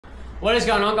What is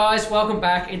going on, guys? Welcome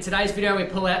back. In today's video we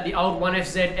pull out the old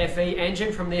 1FZ FE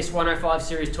engine from this 105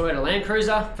 series Toyota Land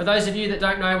Cruiser. For those of you that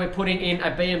don't know, we're putting in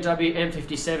a BMW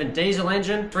M57 diesel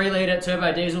engine, 3 litre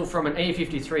turbo diesel from an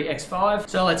E53 X5.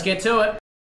 So let's get to it.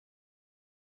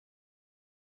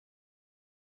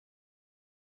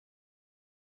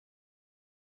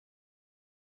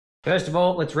 First of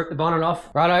all, let's rip the bonnet off.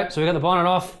 Righto, so we got the bonnet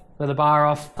off, got the bar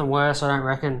off. Nothing worse, I don't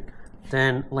reckon,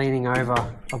 than leaning over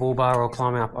a bull bar or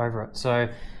climbing up over it. So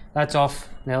that's off.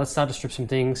 Now let's start to strip some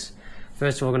things.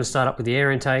 First of all, we're going to start up with the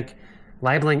air intake,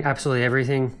 labeling absolutely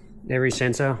everything, every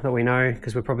sensor that we know,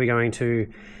 because we're probably going to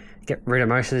get rid of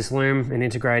most of this loom and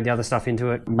integrate the other stuff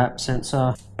into it. Map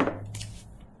sensor.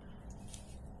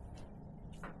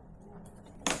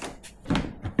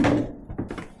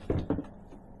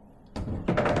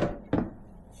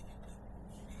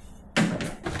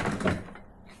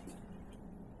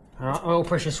 Oil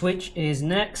pressure switch is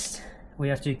next. We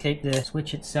have to keep the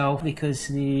switch itself because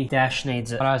the dash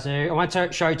needs it. So I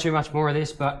won't show too much more of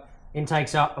this, but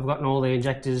intake's up. I've gotten all the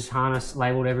injectors, harness,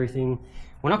 labeled everything.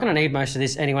 We're not going to need most of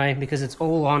this anyway because it's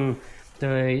all on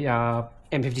the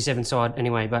M57 side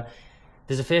anyway, but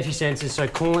there's a fair few sensors. So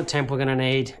coolant temp we're going to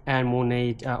need, and we'll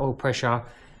need oil pressure.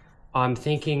 I'm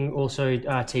thinking also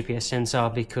TPS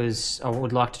sensor because I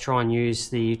would like to try and use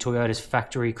the Toyota's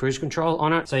factory cruise control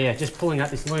on it. So yeah, just pulling up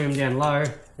this loom down low,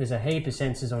 there's a heap of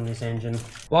sensors on this engine.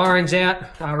 Wiring's out,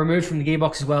 removed from the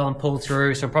gearbox as well and pulled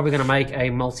through. So I'm probably going to make a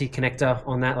multi-connector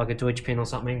on that, like a Deutsch pin or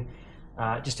something,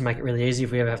 just to make it really easy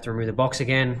if we ever have to remove the box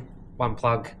again. One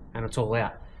plug and it's all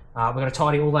out. We're going to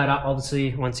tidy all that up,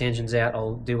 obviously. Once the engine's out,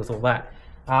 I'll deal with all that.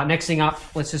 Next thing up,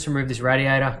 let's just remove this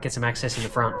radiator, get some access in the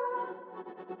front.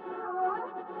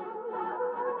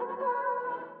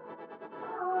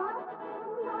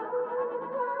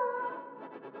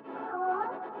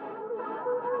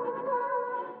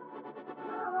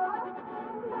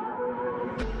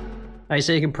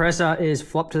 AC compressor is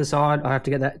flopped to the side. I have to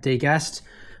get that degassed.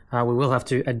 We will have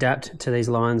to adapt to these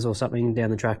lines or something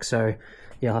down the track, so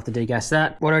yeah, I'll have to degas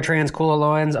that. Autotrans cooler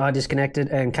lines are disconnected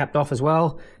and capped off as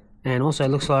well. And also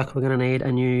looks like we're gonna need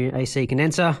a new AC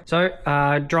condenser. So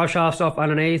drive shafts off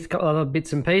underneath, a couple other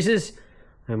bits and pieces,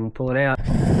 and we'll pull it out.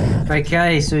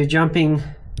 Okay, so jumping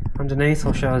underneath,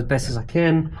 I'll show as best as I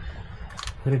can.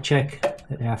 I'm gonna check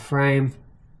that our frame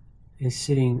is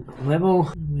sitting level.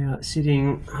 We are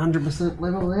sitting 100%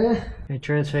 level there. Okay,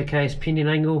 transfer case pinned in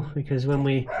angle, because when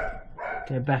we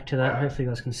go back to that, hopefully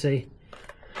you guys can see.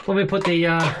 When we put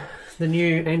the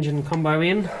new engine combo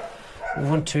in, we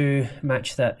want to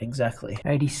match that exactly.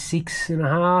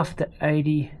 86.5 to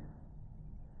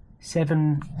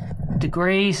 87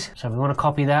 degrees. So we want to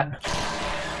copy that.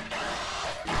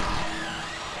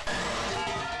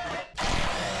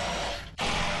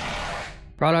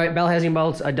 Righto, bell housing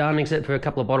bolts are done except for a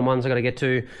couple of bottom ones I got to get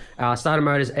to. Starter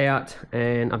motor's out,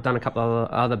 and I've done a couple of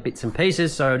other bits and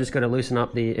pieces, so I just got to loosen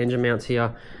up the engine mounts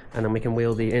here, and then we can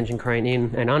wheel the engine crane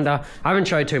in and under. I haven't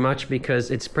showed too much because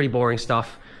it's pretty boring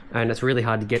stuff, and it's really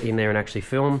hard to get in there and actually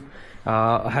film.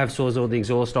 I have sawzalled the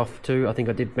exhaust off too. I think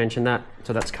I did mention that,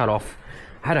 so that's cut off.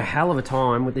 I had a hell of a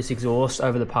time with this exhaust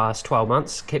over the past 12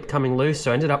 months, kept coming loose, so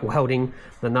I ended up welding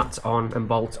the nuts on and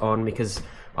bolts on because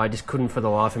I just couldn't for the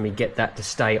life of me get that to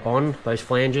stay on, those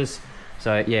flanges.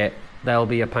 So yeah, they'll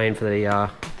be a pain for the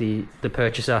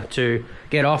purchaser to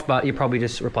get off, but you probably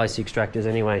just replace the extractors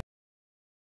anyway.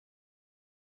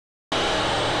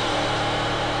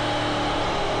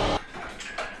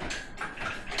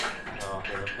 Oh,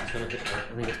 it's gonna get there. I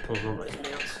think it's pulling on those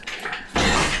mounts.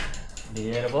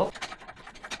 Be edible.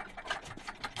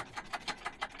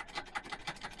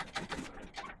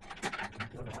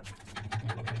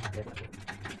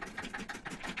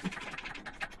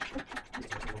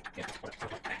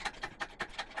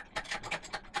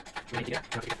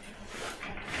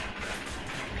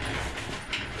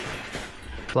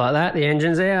 Like that, the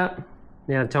engine's out.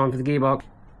 Now time for the gearbox.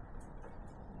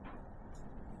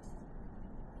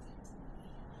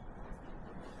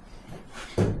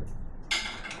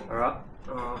 Alright,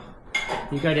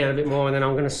 you go down a bit more and then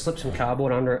I'm going to slip some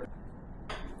cardboard under it.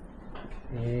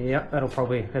 Yep, that's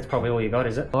probably all you got,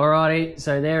 is it? Alrighty,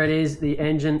 so there it is, the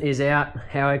engine is out.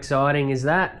 How exciting is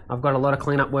that? I've got a lot of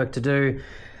cleanup work to do.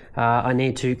 I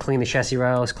need to clean the chassis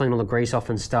rails, clean all the grease off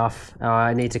and stuff.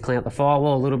 I need to clean up the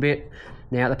firewall a little bit.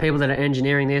 Now, the people that are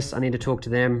engineering this, I need to talk to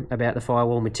them about the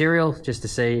firewall material just to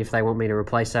see if they want me to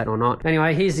replace that or not.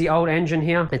 Anyway, here's the old engine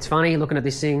here. It's funny looking at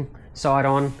this thing side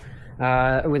on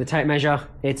with a tape measure.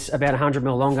 It's about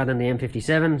 100mm longer than the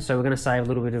M57, so we're going to save a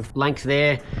little bit of length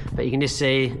there. But you can just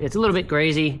see it's a little bit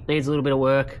greasy, needs a little bit of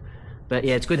work. But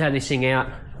yeah, it's good to have this thing out.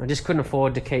 I just couldn't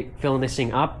afford to keep filling this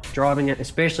thing up, driving it,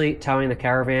 especially towing the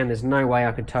caravan. There's no way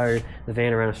I could tow the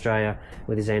van around Australia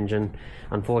with this engine,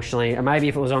 unfortunately. And maybe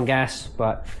if it was on gas,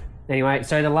 but anyway.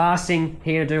 So the last thing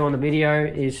here to do on the video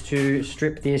is to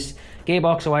strip this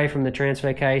gearbox away from the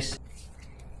transfer case.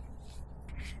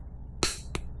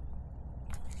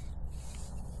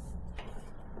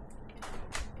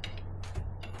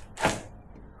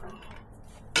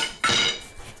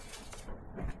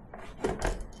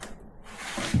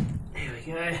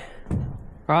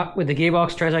 Right, with the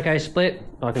gearbox transfer case split,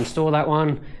 I can store that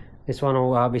one. This one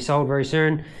will be sold very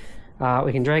soon.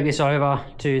 We can drag this over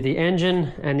to the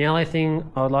engine, and the only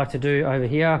thing I would like to do over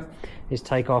here is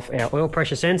take off our oil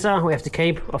pressure sensor we have to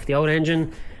keep off the old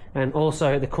engine, and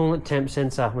also the coolant temp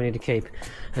sensor we need to keep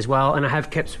as well. And I have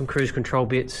kept some cruise control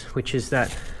bits, which is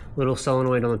that little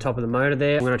solenoid on the top of the motor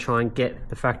there. I'm going to try and get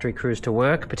the factory cruise to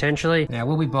work potentially. Now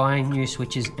we'll be buying new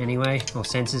switches anyway, or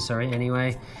sensors, sorry,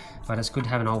 anyway. But it's good to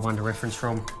have an old one to reference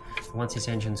from. Once this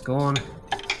engine's gone,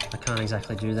 I can't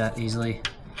exactly do that easily.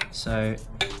 So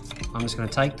I'm just going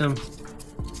to take them.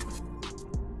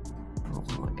 Oh,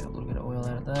 I might get a little bit of oil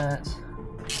out of that.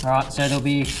 Alright, so there'll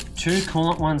be two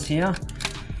coolant ones here.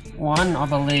 One, I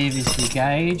believe, is the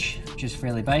gauge, which is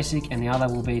fairly basic, and the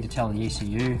other will be to tell the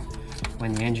ECU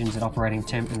when the engine's at operating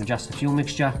temp and adjust the fuel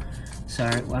mixture. So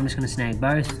I'm just going to snag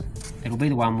both. It'll be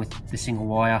the one with the single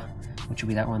wire, which will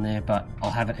be that one there, but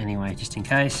I'll have it anyway, just in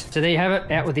case. So there you have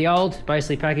it, out with the old,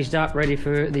 basically packaged up, ready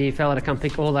for the fella to come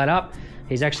pick all that up.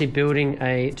 He's actually building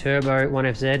a turbo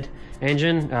 1FZ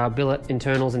engine, billet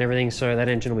internals and everything, so that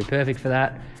engine will be perfect for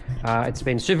that. It's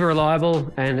been super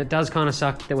reliable, and it does kind of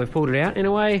suck that we've pulled it out in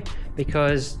a way,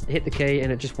 because hit the key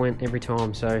and it just went every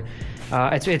time. So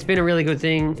it's been a really good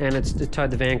thing, and it's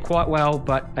towed the van quite well,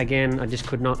 but again, I just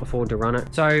could not afford to run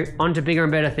it. So on to bigger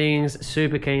and better things.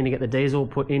 Super keen to get the diesel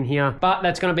put in here. But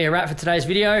that's going to be a wrap for today's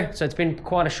video. So it's been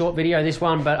quite a short video, this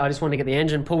one, but I just wanted to get the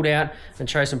engine pulled out and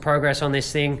show some progress on this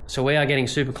thing. So we are getting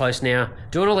super close now.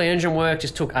 Doing all the engine work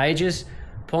just took ages.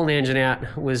 Pulling the engine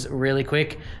out was really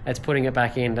quick. It's putting it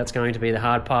back in that's going to be the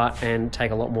hard part and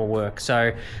take a lot more work.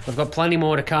 So we've got plenty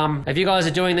more to come. If you guys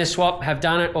are doing this swap, have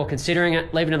done it or considering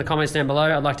it, leave it in the comments down below.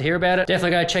 I'd like to hear about it.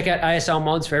 Definitely go check out ASL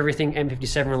mods for everything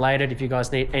M57 related. If you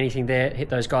guys need anything there, hit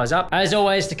those guys up. As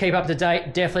always, to keep up to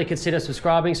date, definitely consider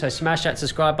subscribing. So smash that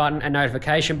subscribe button and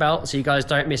notification bell so you guys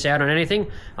don't miss out on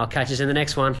anything. I'll catch you in the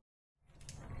next one.